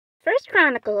First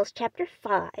Chronicles chapter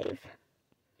 5.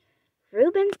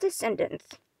 Reuben's descendants.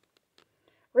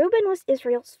 Reuben was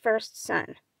Israel's first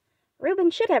son. Reuben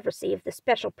should have received the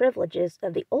special privileges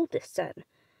of the oldest son,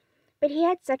 but he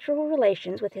had sexual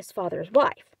relations with his father's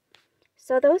wife,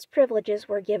 so those privileges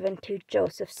were given to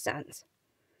Joseph's sons.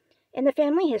 In the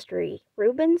family history,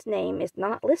 Reuben's name is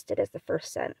not listed as the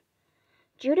first son.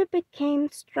 Judah became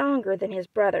stronger than his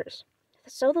brothers,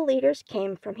 so the leaders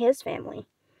came from his family.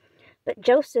 But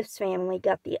Joseph's family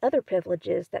got the other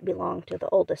privileges that belonged to the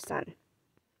oldest son.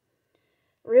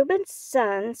 Reuben's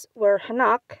sons were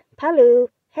Hanok, Palu,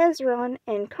 Hezron,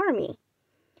 and Carmi.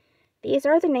 These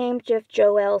are the names of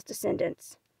Joel's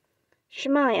descendants.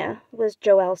 Shemaiah was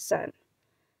Joel's son.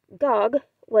 Gog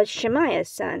was Shemaiah's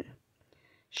son.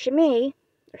 Shimei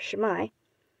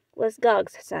was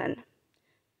Gog's son.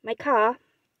 Micah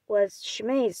was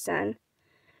Shimei's son.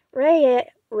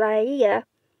 Raiah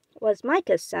was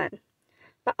Micah's son.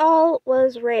 Baal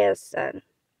was Reah's son.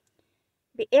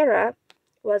 Beerah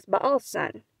was Baal's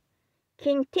son.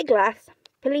 King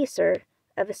Tiglath-Pileser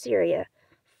of Assyria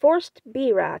forced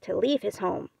Beerah to leave his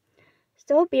home,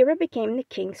 so Beerah became the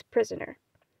king's prisoner.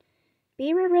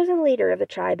 Beerah was a leader of the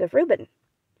tribe of Reuben.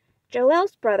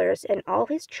 Joel's brothers and all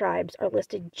his tribes are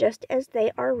listed just as they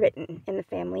are written in the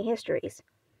family histories.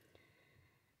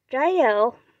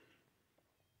 Jael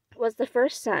was the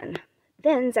first son,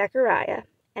 then Zechariah,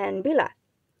 and Bela.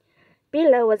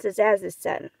 Bela was Azaz's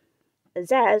son.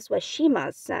 Azaz was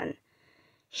Shema's son.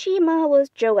 Shema was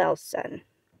Joel's son.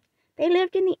 They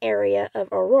lived in the area of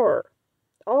Auror,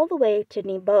 all the way to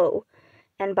Nebo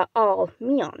and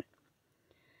Baal-Meon.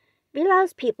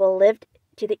 Bela's people lived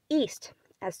to the east,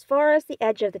 as far as the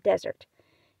edge of the desert,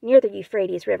 near the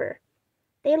Euphrates River.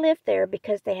 They lived there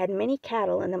because they had many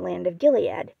cattle in the land of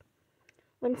Gilead.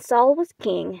 When Saul was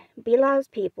king, Bela's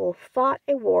people fought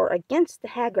a war against the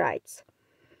Hagrites.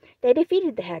 They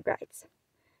defeated the Hagrites.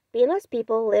 Bela's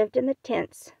people lived in the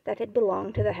tents that had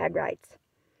belonged to the Hagrites.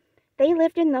 They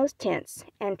lived in those tents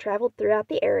and traveled throughout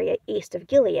the area east of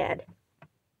Gilead.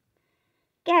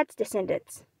 Gad's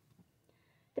descendants.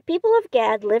 The people of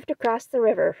Gad lived across the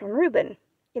river from Reuben,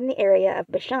 in the area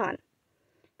of Bashan.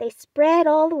 They spread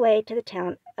all the way to the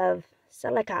town of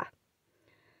Salekah.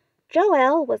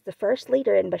 Joel was the first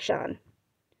leader in Bashan.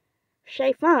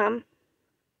 Shapham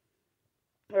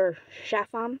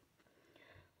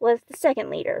was the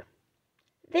second leader.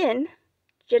 Then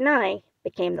Janai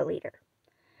became the leader.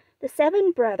 The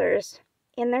 7 brothers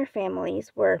in their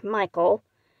families were Michael,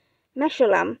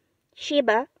 Meshullam,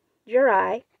 Sheba,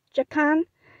 Jerai, Jachan,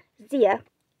 Zia,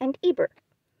 and Eber.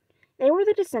 They were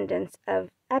the descendants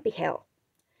of Abihail.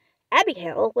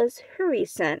 Abihail was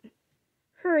Huri's son.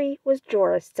 Huri was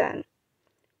Jorah's son.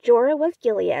 Jorah was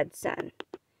Gilead's son.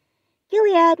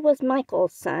 Gilead was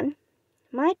Michael's son.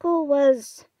 Michael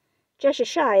was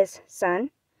Jeshishai's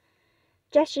son.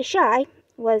 Jeshishai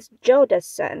was Jodah's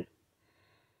son.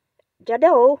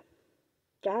 Jado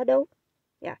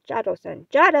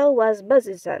was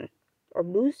Buzz's son, or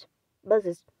Buzz's.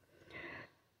 Buz's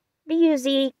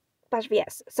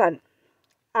son.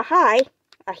 Ahi,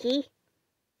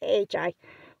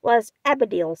 was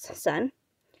Abedil's son.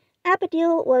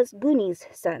 Abedil was Guni's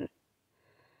son.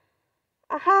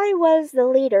 Ahi was the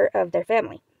leader of their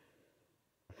family.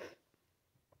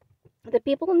 The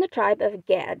people in the tribe of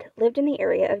Gad lived in the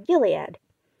area of Gilead.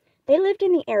 They lived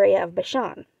in the area of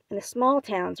Bashan, in the small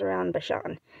towns around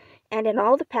Bashan, and in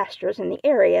all the pastures in the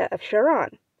area of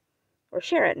Sharon,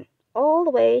 all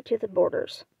the way to the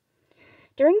borders.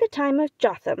 During the time of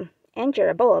Jotham and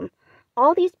Jeroboam,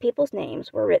 all these people's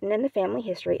names were written in the family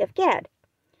history of Gad.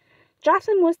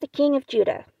 Jotham was the king of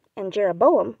Judah, and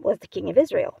Jeroboam was the king of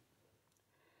Israel.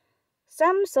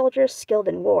 Some soldiers skilled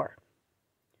in war.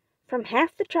 From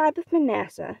half the tribe of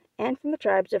Manasseh and from the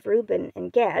tribes of Reuben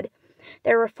and Gad,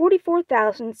 there were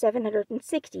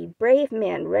 44,760 brave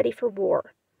men ready for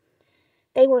war.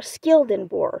 They were skilled in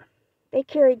war. They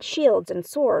carried shields and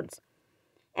swords,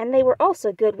 and they were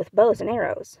also good with bows and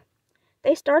arrows.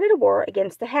 They started a war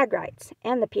against the Hagrites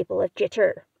and the people of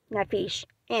Jetur, Naphish,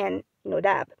 and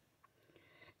Nodab.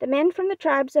 The men from the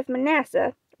tribes of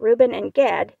Manasseh, Reuben, and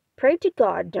Gad prayed to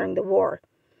God during the war.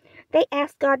 They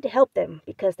asked God to help them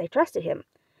because they trusted him,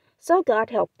 so God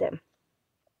helped them.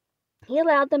 He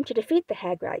allowed them to defeat the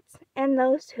Hagrites and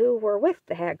those who were with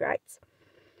the Hagrites.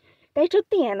 They took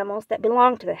the animals that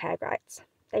belonged to the Hagrites.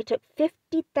 They took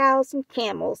 50,000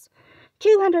 camels,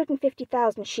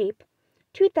 250,000 sheep,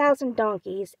 2,000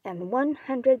 donkeys, and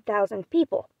 100,000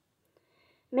 people.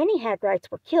 Many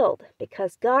Hagrites were killed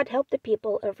because God helped the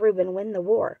people of Reuben win the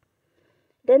war.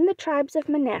 Then the tribes of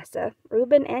Manasseh,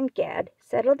 Reuben, and Gad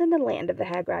settled in the land of the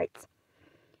Hagrites.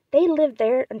 They lived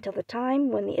there until the time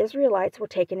when the Israelites were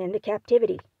taken into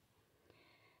captivity.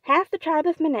 Half the tribe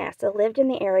of Manasseh lived in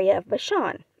the area of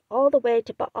Bashan, all the way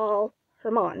to Baal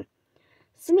Hermon,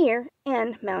 Sinir,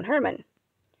 and Mount Hermon.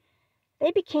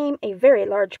 They became a very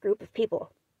large group of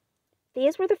people.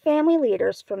 These were the family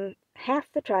leaders from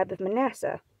half the tribe of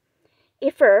Manasseh: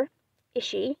 Epher,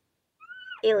 Ishi,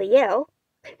 Eliel,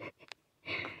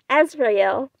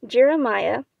 Azrael,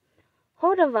 Jeremiah,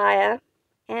 Hodaviah,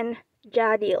 and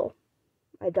Jadiel.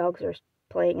 My dogs are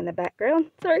playing in the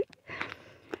background, sorry.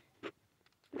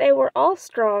 They were all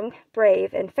strong,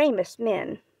 brave, and famous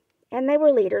men, and they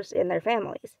were leaders in their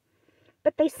families.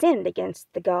 But they sinned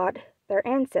against the God their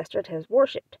ancestors had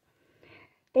worshipped.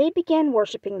 They began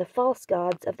worshiping the false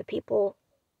gods of the people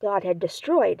God had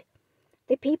destroyed,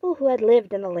 the people who had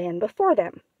lived in the land before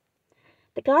them.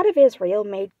 The God of Israel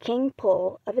made King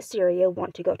Pul of Assyria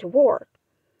want to go to war.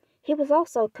 He was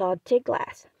also called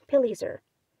Tiglath-Pileser.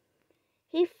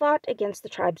 He fought against the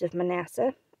tribes of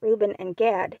Manasseh, Reuben, and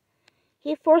Gad.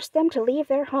 He forced them to leave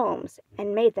their homes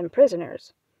and made them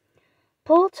prisoners.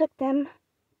 Pul took them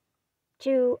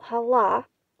to Halah,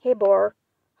 Habor,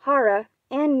 Hara,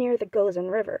 and near the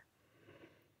Gozan River.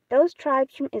 Those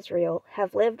tribes from Israel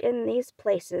have lived in these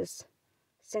places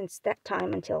since that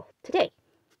time until today.